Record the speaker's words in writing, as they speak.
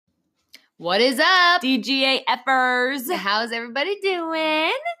What is up? DGA Effers. How's everybody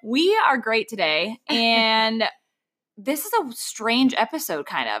doing? We are great today. And this is a strange episode,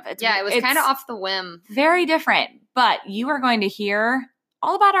 kind of. It was kind of off the whim. Very different. But you are going to hear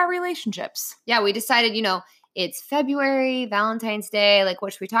all about our relationships. Yeah, we decided, it's February, Valentine's Day. Like,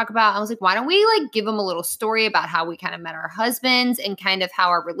 what should we talk about? I was like, why don't we give them a little story about how we kind of met our husbands and kind of how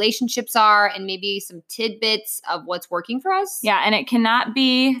our relationships are and maybe some tidbits of what's working for us? Yeah, and it cannot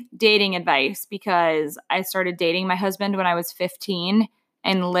be dating advice because I started dating my husband when I was 15.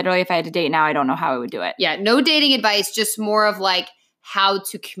 And literally, if I had to date now, I don't know how I would do it. Yeah, no dating advice, just more of how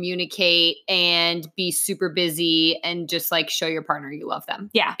to communicate and be super busy and just show your partner you love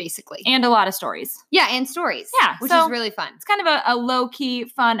them. Yeah. Basically. And a lot of stories. Yeah, and stories. Yeah. Which is really fun. It's kind of a low-key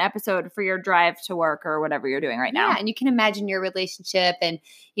fun episode for your drive to work or whatever you're doing right now. Yeah, and you can imagine your relationship and,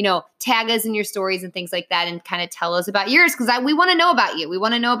 tag us in your stories and things like that and kind of tell us about yours because we want to know about you. We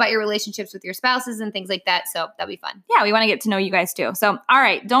want to know about your relationships with your spouses and things like that. So that'll be fun. Yeah, we want to get to know you guys too. So, all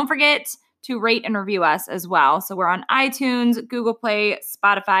right, don't forget to rate and review us as well. So we're on iTunes, Google Play,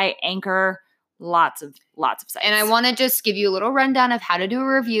 Spotify, Anchor, lots of sites. And I want to just give you a little rundown of how to do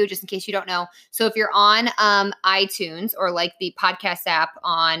a review, just in case you don't know. So if you're on iTunes or the podcast app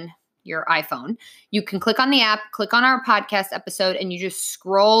on your iPhone, you can click on the app, click on our podcast episode, and you just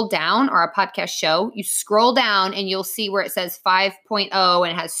scroll down, or our podcast show. You scroll down and you'll see where it says 5.0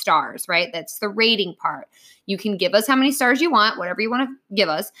 and it has stars, right? That's the rating part. You can give us how many stars you want, whatever you want to give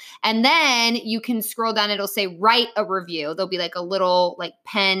us. And then you can scroll down. It'll say write a review. There'll be a little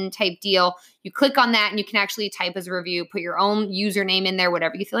pen type deal. You click on that and you can actually type as a review, put your own username in there,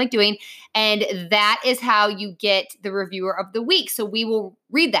 whatever you feel like doing. And that is how you get the reviewer of the week. So we will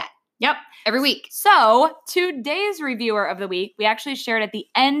read that. Yep. Every week. So today's reviewer of the week, we actually shared at the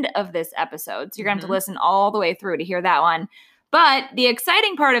end of this episode. So you're going to have to listen all the way through to hear that one. But the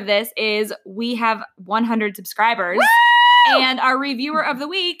exciting part of this is we have 100 subscribers. Woo! And our reviewer of the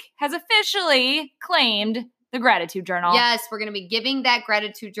week has officially claimed the gratitude journal. Yes, we're going to be giving that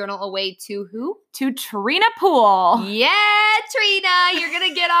gratitude journal away to who? To Trina Poole. Yeah, Trina, you're going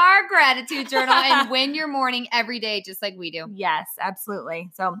to get our gratitude journal and win your morning every day just like we do. Yes, absolutely.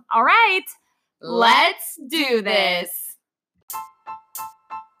 So, all right, let's do this.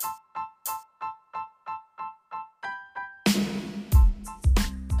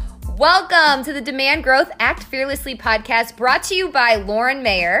 Welcome to the Demand Growth Act Fearlessly podcast, brought to you by Lauren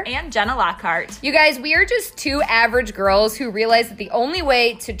Mayer and Jenna Lockhart. You guys, we are just two average girls who realized that the only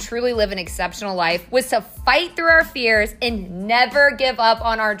way to truly live an exceptional life was to fight through our fears and never give up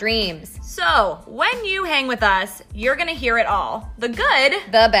on our dreams. So, when you hang with us, you're going to hear it all. The good,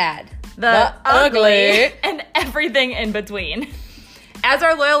 the bad, the ugly, and everything in between. As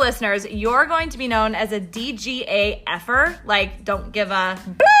our loyal listeners, you're going to be known as a DGA effer, don't give a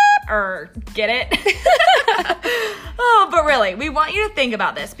or get it. Oh, but really, we want you to think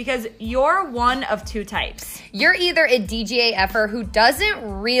about this because you're one of two types. You're either a DGA effer who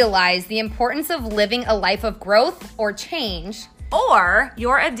doesn't realize the importance of living a life of growth or change, or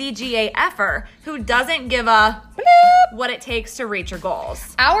you're a DGA effer who doesn't give a what it takes to reach your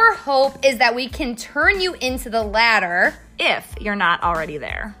goals. Our hope is that we can turn you into the latter if you're not already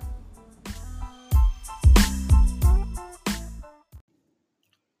there.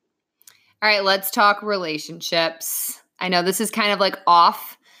 All right, let's talk relationships. I know this is kind of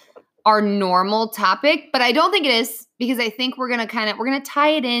off our normal topic, but I don't think it is because I think we're going to tie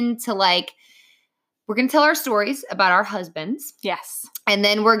it into we're going to tell our stories about our husbands. Yes. And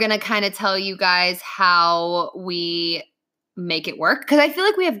then we're going to kind of tell you guys how we make it work because I feel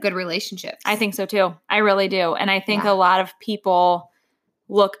like we have good relationships. I think so too. I really do. And I think a lot of people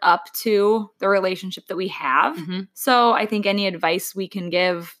look up to the relationship that we have. Mm-hmm. So I think any advice we can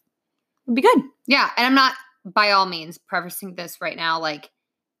give would be good. Yeah. And I'm not by all means prefacing this right now.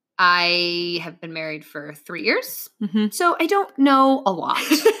 I have been married for 3 years, so I don't know a lot.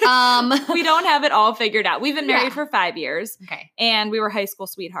 We don't have it all figured out. We've been married for 5 years, and we were high school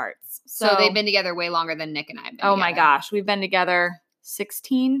sweethearts. So they've been together way longer than Nick and I have been together. My gosh. We've been together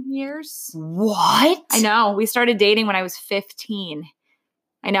 16 years. What? I know. We started dating when I was 15.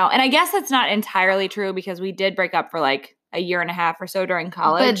 I know. And I guess that's not entirely true because we did break up for a year and a half or so during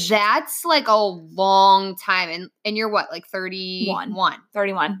college. But that's a long time. And you're what, 31?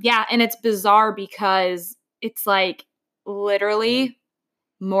 31. Yeah. And it's bizarre because it's literally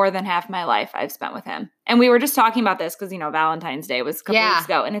more than half my life I've spent with him. And we were just talking about this because, Valentine's Day was a couple weeks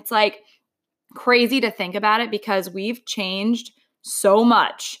ago. And it's crazy to think about it because we've changed so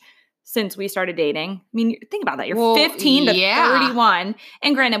much since we started dating. I mean, think about that. You're 15 to 31.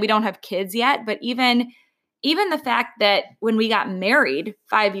 And granted, we don't have kids yet, but even even the fact that when we got married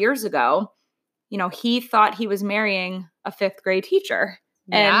 5 years ago, you know, he thought he was marrying a 5th grade teacher.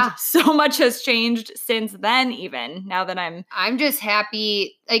 Yeah. And so much has changed since then, even now that I'm just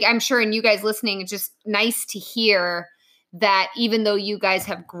happy. Like, I'm sure, and you guys listening, it's just nice to hear that even though you guys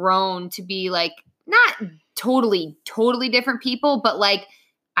have grown to be like, not totally different people, but like,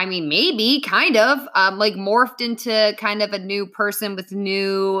 I mean, maybe kind of like morphed into kind of a new person with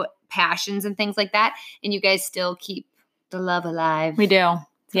new passions and things like that. And you guys still keep the love alive. we do.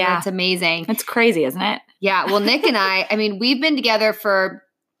 So Yeah. that's amazing. It's crazy, isn't it? Yeah. Well, Nick and I mean, we've been together for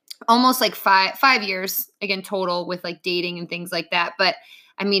almost like five years, again, total with like dating and things like that. But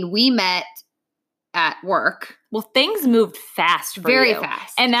I mean, we met at work. Well, things moved fast for Very you.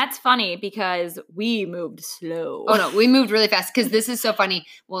 fast. And that's funny because we moved slow. Oh, no, we moved really fast because this is so funny.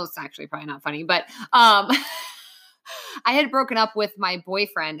 Well, it's actually probably not funny, but I had broken up with my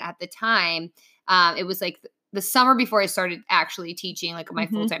boyfriend at the time. It was like the summer before I started actually teaching, like my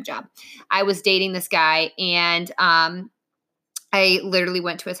full-time job. I was dating this guy, and I literally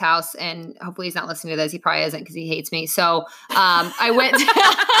went to his house, and hopefully he's not listening to this. He probably isn't because he hates me. So I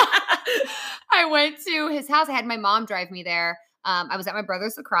went to his house. I had my mom drive me there. I was at my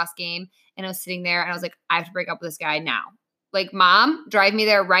brother's lacrosse game, and I was sitting there, and I was like, I have to break up with this guy now. Like, Mom, drive me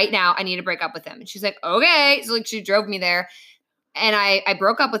there right now. I need to break up with him. And she's like, okay. So like she drove me there, and I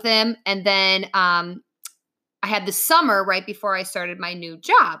broke up with him. And then I had the summer right before I started my new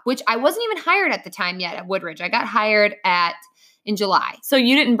job, which I wasn't even hired at the time yet at Woodridge. I got hired in July. So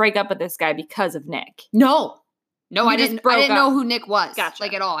you didn't break up with this guy because of Nick? No, I didn't know who Nick was. Gotcha.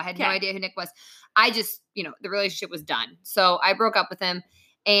 Like at all. I had no idea who Nick was. I just, the relationship was done. So I broke up with him,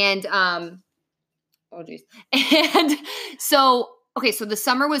 and oh geez. And so the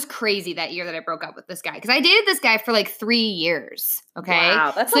summer was crazy that year that I broke up with this guy, because I dated this guy for like 3 years. Okay.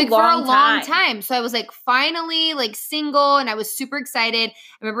 Wow, that's like for a long time. So I was like finally like single, and I was super excited. I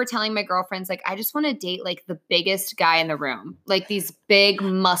remember telling my girlfriends, like, I just want to date like the biggest guy in the room, like these big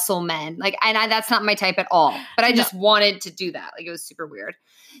muscle men. Like, and that's not my type at all, but I just wanted to do that. Like, it was super weird.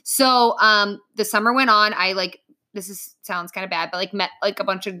 So the summer went on. I sounds kind of bad, but like met like a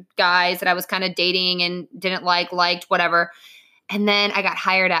bunch of guys that I was kind of dating and didn't liked, whatever. And then I got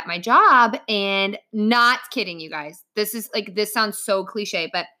hired at my job, and not kidding you guys. This sounds so cliche,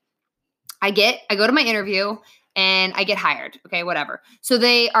 but I go to my interview and I get hired. Okay, whatever. So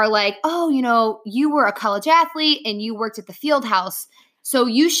they are like, oh, you were a college athlete and you worked at the field house, so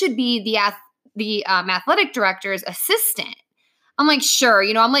you should be the athletic director's assistant. I'm like, sure.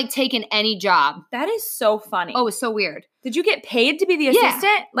 I'm like taking any job. That is so funny. Oh, it was so weird. Did you get paid to be the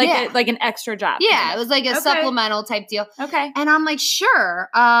assistant? Like an extra job? Yeah, it was like a supplemental type deal. Okay. And I'm like, sure.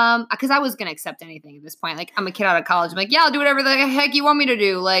 Because I was going to accept anything at this point. Like, I'm a kid out of college. I'm like, yeah, I'll do whatever the heck you want me to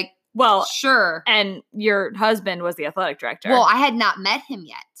do. Like, well, sure. And your husband was the athletic director. Well, I had not met him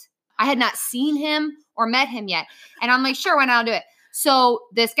yet. I had not seen him or met him yet. And I'm like, sure, why not? I'll do it. So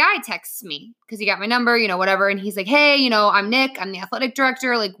this guy texts me because he got my number, whatever. And he's like, hey, I'm Nick. I'm the athletic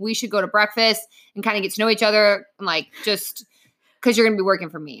director. Like, we should go to breakfast and kind of get to know each other. I'm like, just because you're going to be working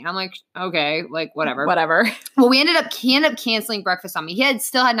for me. And I'm like, okay, like, whatever. Well, he ended up canceling breakfast on me. He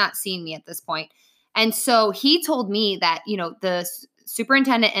still had not seen me at this point. And so he told me that, the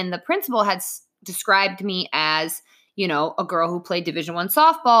superintendent and the principal had described me as, a girl who played Division I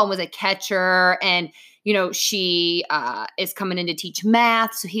softball and was a catcher, and she is coming in to teach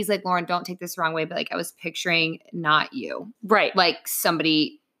math. So he's like, Lauren, don't take this the wrong way, but like, I was picturing not you. Right. Like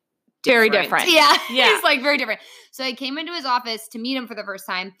somebody very different. Yeah. He's like very different. So I came into his office to meet him for the first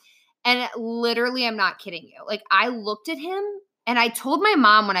time. And literally, I'm not kidding you. Like, I looked at him and I told my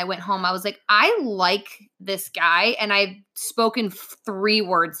mom when I went home, I was like, I like this guy. And I've spoken 3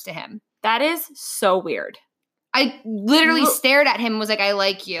 words to him. That is so weird. I literally stared at him and was like, I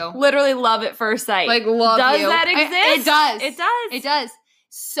like you. Literally love at first sight. Like, love you. Does that exist? It does. It does. It does.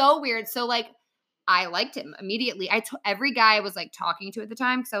 So weird. So like, I liked him immediately. Every guy I was like talking to at the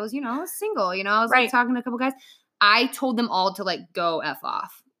time, because I was, I was single, I was like talking to a couple guys. I told them all to like go F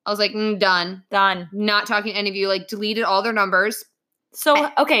off. I was like, done. Not talking to any of you. Like, deleted all their numbers. So,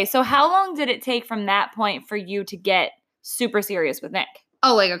 okay. So how long did it take from that point for you to get super serious with Nick?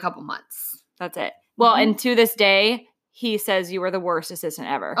 Oh, like a couple months. That's it. Well, and to this day, he says you were the worst assistant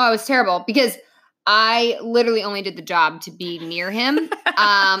ever. Oh, it was terrible because I literally only did the job to be near him. And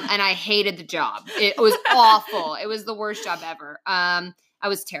I hated the job. It was awful. It was the worst job ever. I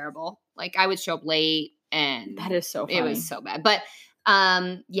was terrible. Like, I would show up late, and that is so funny. It was so bad. But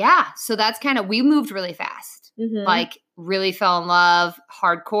yeah, so that's we moved really fast. Like, really fell in love,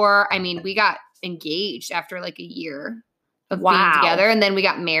 hardcore. I mean, we got engaged after like a year. of being together. And then we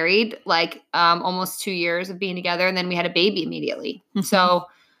got married, like almost 2 years of being together. And then we had a baby immediately. Mm-hmm. So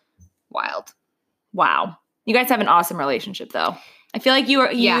wild. Wow. You guys have an awesome relationship though. I feel like you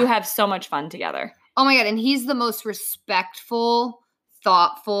have so much fun together. Oh my God. And he's the most respectful,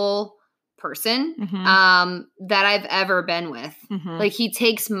 thoughtful person that I've ever been with. Mm-hmm. Like he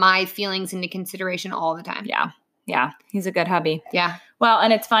takes my feelings into consideration all the time. Yeah. Yeah. He's a good hubby. Yeah. Well,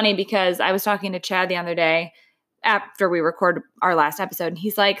 and it's funny because I was talking to Chad the other day after we recorded our last episode, and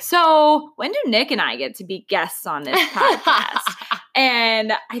he's like, so when do Nick and I get to be guests on this podcast?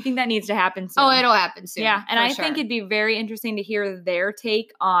 And I think that needs to happen soon. Oh, it'll happen soon. Yeah. And I think it'd be very interesting to hear their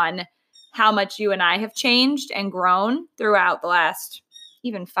take on how much you and I have changed and grown throughout the last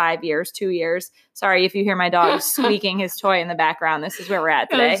even 5 years, 2 years. Sorry if you hear my dog squeaking his toy in the background. This is where we're at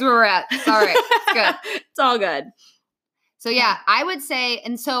today. This is where we're at. Sorry. It's good. It's all good. So yeah, I would say,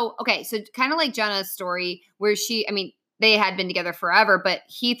 and so, okay, so kind of like Jenna's story where they had been together forever, but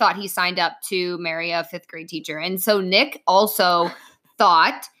he thought he signed up to marry a 5th grade teacher. And so Nick also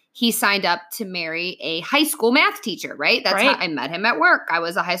thought he signed up to marry a high school math teacher, right? That's how I met him at work. I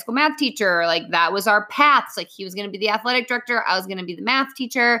was a high school math teacher. Like that was our paths. Like he was going to be the athletic director. I was going to be the math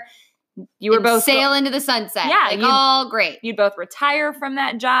teacher. You were both sail into the sunset. Yeah. Like all great. You'd both retire from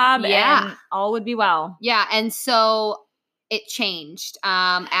that job and all would be well. Yeah. And so it changed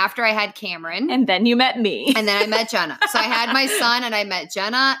after I had Cameron. And then you met me. And then I met Jenna. So I had my son and I met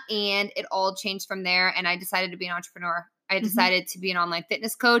Jenna, and it all changed from there. And I decided to be an entrepreneur. I decided to be an online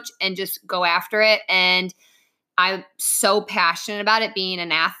fitness coach and just go after it. And I'm so passionate about it, being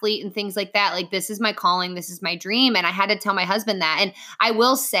an athlete and things like that. Like this is my calling. This is my dream. And I had to tell my husband that. And I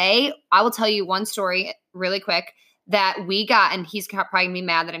will tell you one story really quick that we got, and he's probably gonna be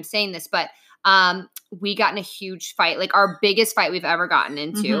mad that I'm saying this, but we got in a huge fight, like our biggest fight we've ever gotten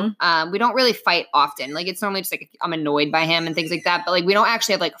into. We don't really fight often. Like it's normally just like I'm annoyed by him and things like that. But like we don't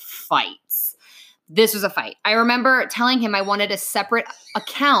actually have like fights. This was a fight. I remember telling him I wanted a separate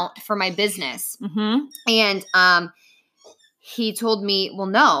account for my business. And he told me, well,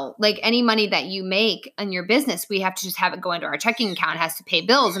 no, like any money that you make in your business, we have to just have it go into our checking account. It has to pay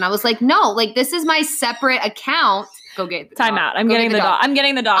bills. And I was like, no, like this is my separate account. Go get the time out. I'm getting the dog. I'm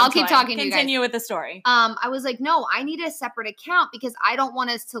getting the dog. I'll keep talking to you guys. Continue with the story. I was like, no, I need a separate account because I don't want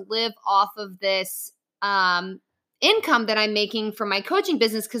us to live off of this income that I'm making from my coaching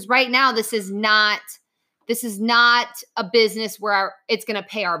business. Because right now, this is not a business where it's going to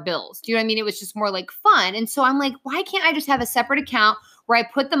pay our bills. Do you know what I mean? It was just more like fun. And so I'm like, why can't I just have a separate account where I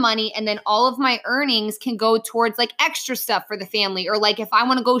put the money and then all of my earnings can go towards like extra stuff for the family, or like if I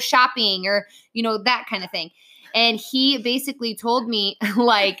want to go shopping or, you know, that kind of thing. And he basically told me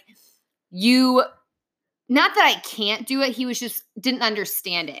like, not that I can't do it. He was just didn't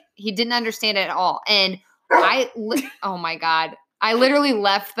understand it. He didn't understand it at all. And oh my God, I literally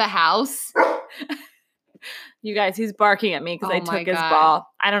left the house. You guys, he's barking at me because I took his ball.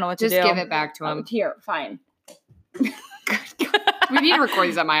 I don't know what to do. Just give it back to him. Here, fine. We need to record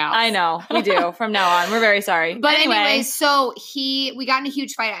these at my house. I know. We do. From now on. We're very sorry. But anyway, so we got in a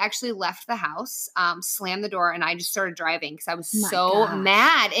huge fight. I actually left the house, slammed the door, and I just started driving because I was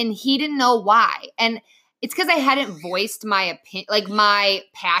mad. And he didn't know why. And it's because I hadn't voiced my opinion, like my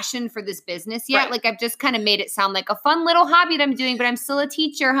passion for this business yet. Right. Like I've just kind of made it sound like a fun little hobby that I'm doing, but I'm still a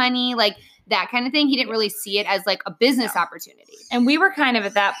teacher, honey. Like that kind of thing. He didn't really see it as like a business opportunity. And we were kind of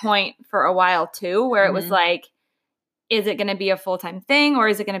at that point for a while too, where it was like, is it going to be a full-time thing or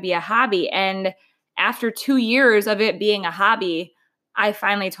is it going to be a hobby? And after 2 years of it being a hobby, I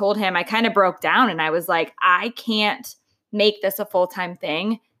finally told him, I kind of broke down and I was like, I can't make this a full-time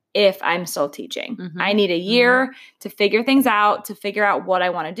thing if I'm still teaching. I need a year to figure things out, to figure out what I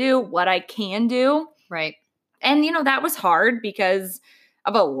want to do, what I can do. Right. And, you know, that was hard because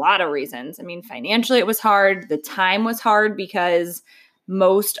of a lot of reasons. I mean, financially, it was hard. The time was hard because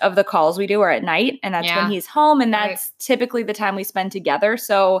most of the calls we do are at night, and that's when he's home, and that's typically the time we spend together.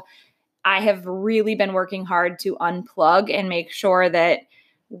 So I have really been working hard to unplug and make sure that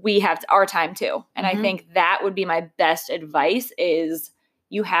we have our time too. And I think that would be my best advice is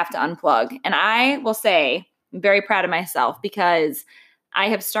you have to unplug. And I will say I'm very proud of myself because I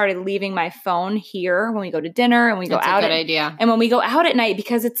have started leaving my phone here when we go to dinner and we go out. That's a good idea. And when we go out at night,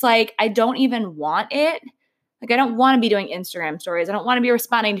 because it's like, I don't even want it. Like, I don't want to be doing Instagram stories. I don't want to be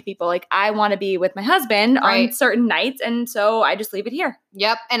responding to people. Like, I want to be with my husband on certain nights. And so I just leave it here.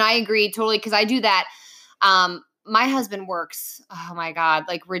 Yep. And I agree totally because I do that. My husband works, oh my God,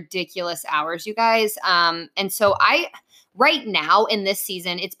 like ridiculous hours, you guys. And so right now in this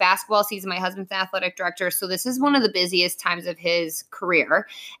season, it's basketball season. My husband's an athletic director. So this is one of the busiest times of his career.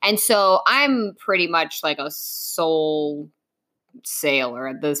 And so I'm pretty much like a sole sailor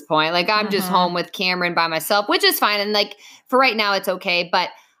at this point. Like I'm just home with Cameron by myself, which is fine. And like for right now, it's okay. But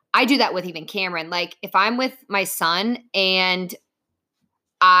I do that with even Cameron. Like if I'm with my son and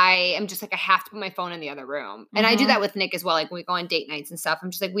I am just like, I have to put my phone in the other room. And I do that with Nick as well. Like when we go on date nights and stuff, I'm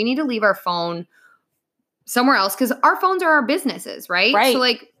just like, we need to leave our phone somewhere else because our phones are our businesses, right? So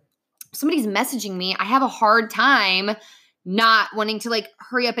like somebody's messaging me, I have a hard time not wanting to like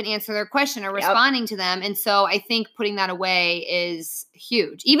hurry up and answer their question or responding to them. And so I think putting that away is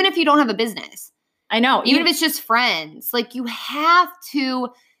huge. Even if you don't have a business. I know. Even if it's just friends, like you have to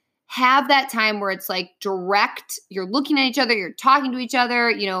have that time where it's like direct, you're looking at each other, you're talking to each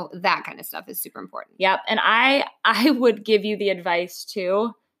other, you know, that kind of stuff is super important. Yep. And I would give you the advice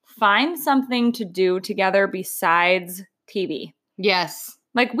to find something to do together besides TV. Yes.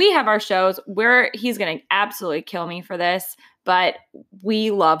 Like we have our shows where he's going to absolutely kill me for this, but we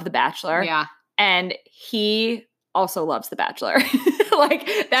love The Bachelor. Yeah. And he also loves The Bachelor. Like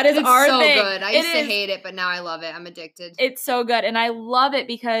that is our thing. It's so good. I used to hate it, but now I love it. I'm addicted. It's so good. And I love it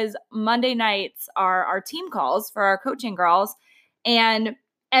because Monday nights are our team calls for our coaching girls. And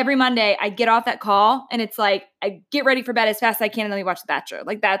every Monday I get off that call and it's like, I get ready for bed as fast as I can and then we watch The Bachelor.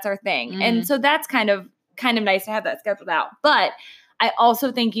 Like that's our thing. And so that's kind of nice to have that scheduled out. But I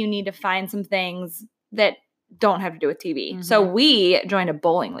also think you need to find some things that don't have to do with TV. So we joined a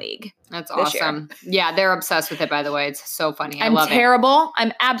bowling league. That's awesome. Yeah, they're obsessed with it, by the way. It's so funny. I'm terrible.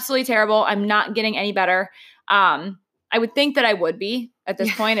 I'm absolutely terrible. I'm not getting any better. I would think that I would be at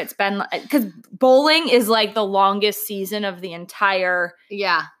this point. It's been because bowling is like the longest season of the entire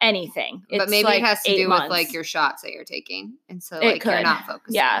anything. But maybe it has to do with like your shots that you're taking. And so like you're not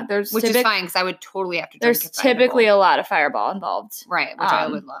focusing. Yeah. Which is fine because I would totally have to drink There's typically a lot of Fireball involved. Right. Which I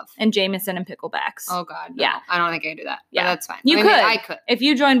would love. And Jameson and picklebacks. Oh God. No. Yeah. I don't think I can do that. Yeah. But that's fine. I could. If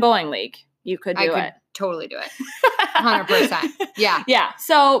you join bowling league, you could do it. Totally do it. 100%. Yeah. Yeah.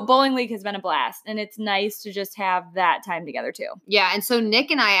 So bowling league has been a blast and it's nice to just have that time together too. Yeah. And so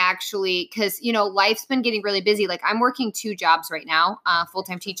Nick and I actually, cause you know, life's been getting really busy. Like I'm working 2 jobs right now,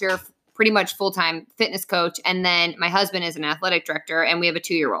 full-time teacher, pretty much full-time fitness coach. And then my husband is an athletic director and we have a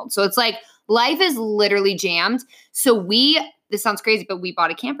 2-year-old. So it's like life is literally jammed. So this sounds crazy, but we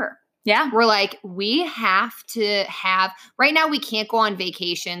bought a camper. Yeah. We're like, we have to have, right now we can't go on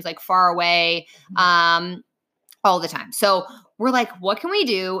vacations like far away all the time. So we're like, what can we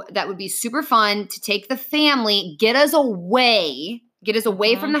do that would be super fun to take the family, get us away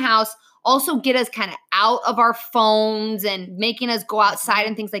from the house, also get us kind of out of our phones and making us go outside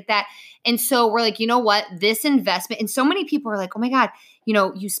and things like that. And so we're like, you know what, this investment, and so many people are like, oh my God, you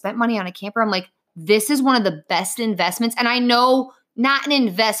know, you spent money on a camper. I'm like, this is one of the best investments. And I know not an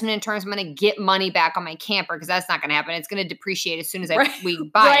investment in terms of I'm going to get money back on my camper because that's not going to happen. It's going to depreciate as soon as we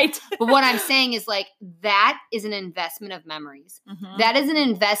buy it. But what I'm saying is like that is an investment of memories. That is an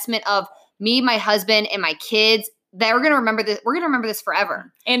investment of me, my husband, and my kids. That we're going to remember this. We're going to remember this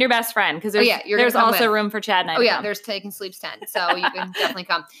forever. And your best friend because there's also room for Chad and I. Oh yeah, there's Taking Sleeps 10, so you can definitely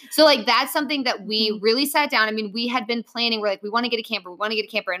come. So like that's something that we really sat down. I mean, we had been planning. We're like, we want to get a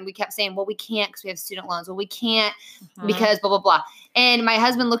camper. And we kept saying, well, we can't because we have student loans. Well, we can't because blah blah blah. And my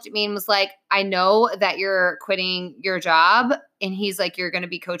husband looked at me and was like, I know that you're quitting your job, and he's like, you're going to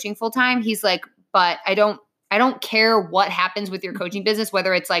be coaching full time. He's like, but I don't care what happens with your coaching business,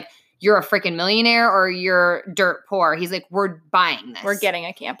 whether it's like you're a freaking millionaire or you're dirt poor. He's like, we're buying this. We're getting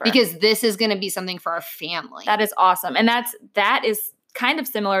a camper. Because this is going to be something for our family. That is awesome. And that is kind of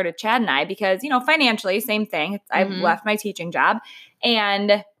similar to Chad and I because, you know, financially, same thing. I left my teaching job.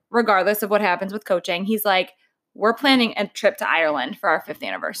 And regardless of what happens with coaching, he's like, we're planning a trip to Ireland for our 5th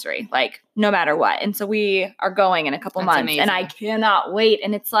anniversary, like no matter what. And so we are going in a couple months. Amazing. And I cannot wait.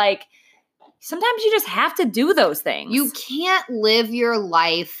 And it's like, sometimes you just have to do those things. You can't live your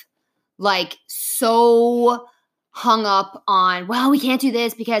life like so hung up on, well, we can't do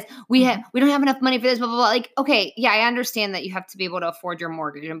this because we don't have enough money for this, blah, blah, blah. Like, okay, yeah, I understand that you have to be able to afford your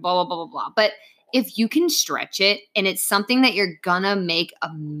mortgage and blah, blah, blah, blah, blah. But if you can stretch it and it's something that you're gonna make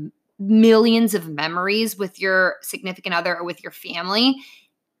millions of memories with your significant other or with your family,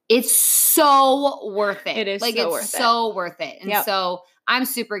 it's so worth it. It is like, so it's worth it. And so I'm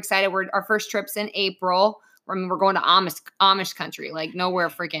super excited. Our first trip's in April. We're going to Amish country, like nowhere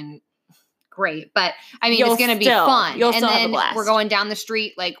freaking great. But I mean, it's going to be fun. You'll still have a blast. We're going down the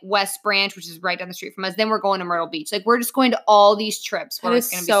street, like West Branch, which is right down the street from us. Then we're going to Myrtle Beach. Like we're just going to all these trips where it's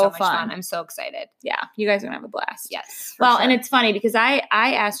going to be so much fun. I'm so excited. Yeah. You guys are going to have a blast. Yes. Well, and it's funny because I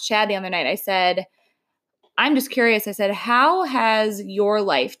asked Chad the other night, I said, I'm just curious. I said, how has your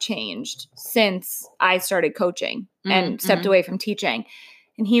life changed since I started coaching and stepped away from teaching?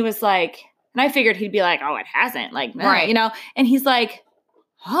 And he was like, And I figured he'd be like, oh, it hasn't. Like, Right. you know? And he's like,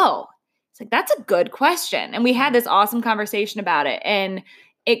 oh, it's like, that's a good question. And we had this awesome conversation about it. And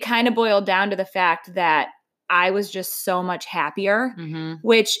it kind of boiled down to the fact that I was just so much happier,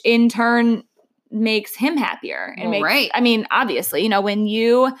 which in turn makes him happier. And right. I mean, obviously, you know, when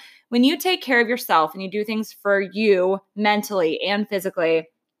you take care of yourself and you do things for you mentally and physically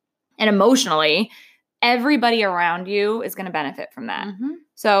and emotionally, everybody around you is going to benefit from that.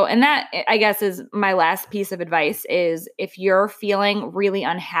 So, and that, I guess, is my last piece of advice is if you're feeling really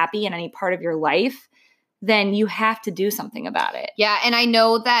unhappy in any part of your life, then you have to do something about it. Yeah. And I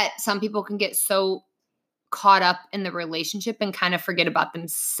know that some people can get so caught up in the relationship and kind of forget about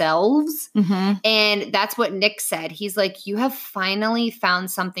themselves. And that's what Nick said. He's like, you have finally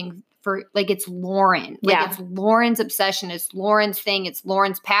found something for, like, it's Lauren. Like, it's Lauren's obsession. It's Lauren's thing. It's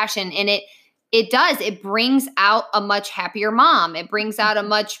Lauren's passion. And it brings out a much happier mom. It brings out a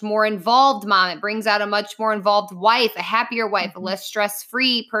much more involved mom. It brings out a much more involved wife, a happier wife, a less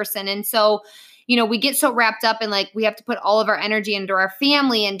stress-free person. And so, you know, we get so wrapped up in like, we have to put all of our energy into our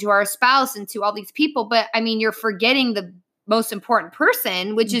family and to our spouse and to all these people. But I mean, you're forgetting the most important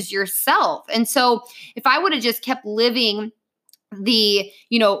person, which is yourself. And so if I would have just kept living the,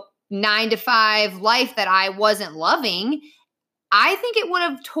 you know, 9-to-5 life that I wasn't loving, I think it would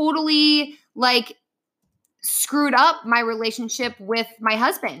have totally like screwed up my relationship with my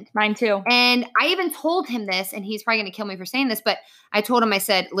husband. Mine too. And I even told him this, and he's probably going to kill me for saying this, but I told him, I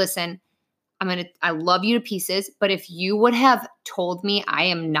said, listen, I love you to pieces, but if you would have told me I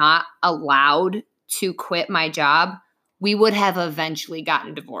am not allowed to quit my job, we would have eventually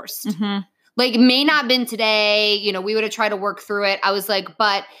gotten divorced. Like, it may not have been today, you know, we would have tried to work through it. I was like,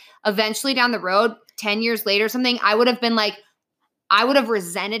 but eventually down the road, 10 years later or something, I would have been like, I would have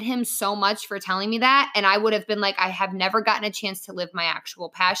resented him so much for telling me that. And I would have been like, I have never gotten a chance to live my actual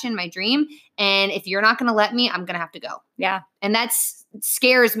passion, my dream. And if you're not going to let me, I'm going to have to go. Yeah. And that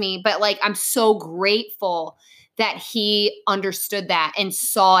scares me. But like, I'm so grateful that he understood that and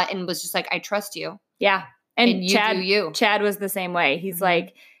saw it and was just like, I trust you. Yeah. And you Chad was the same way. He's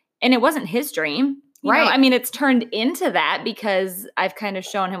like, and it wasn't his dream. You right. know? I mean, it's turned into that because I've kind of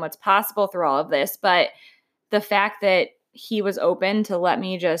shown him what's possible through all of this. But the fact that he was open to let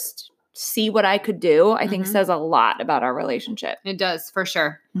me just see what I could do, I think says a lot about our relationship. It does, for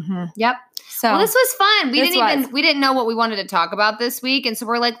sure. Yep. So well, this was fun. We didn't know what we wanted to talk about this week. And so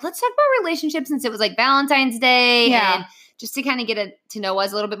we're like, let's talk about relationships since it was like Valentine's Day. And just to kind of get to know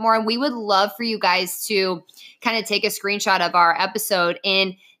us a little bit more. And we would love for you guys to kind of take a screenshot of our episode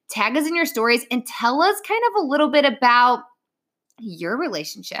and tag us in your stories and tell us kind of a little bit about your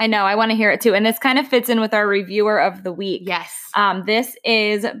relationship. I know. I want to hear it too. And this kind of fits in with our reviewer of the week. Yes. This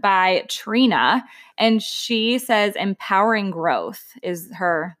is by Trina, and she says empowering growth is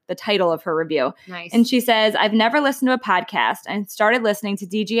the title of her review. Nice. And she says, I've never listened to a podcast and started listening to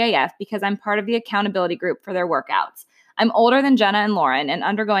DGAF because I'm part of the accountability group for their workouts. I'm older than Jenna and Lauren and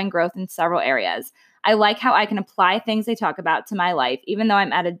undergoing growth in several areas. I like how I can apply things they talk about to my life, even though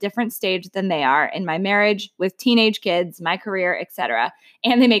I'm at a different stage than they are in my marriage, with teenage kids, my career, etc.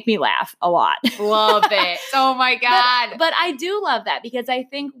 And they make me laugh a lot. Love it. Oh my God. But I do love that because I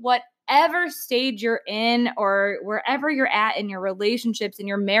think whatever stage you're in or wherever you're at in your relationships, in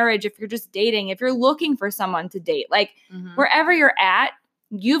your marriage, if you're just dating, if you're looking for someone to date, like wherever you're at,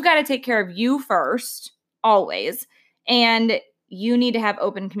 you've got to take care of you first, always. And you need to have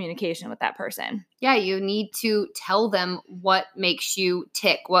open communication with that person. Yeah, you need to tell them what makes you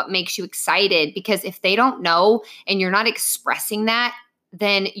tick, what makes you excited. Because if they don't know and you're not expressing that,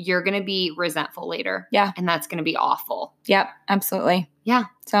 then you're going to be resentful later. Yeah. And that's going to be awful. Yep, absolutely. Yeah.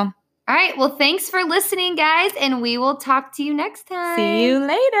 So, all right. Well, thanks for listening, guys. And we will talk to you next time. See you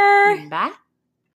later. Bye.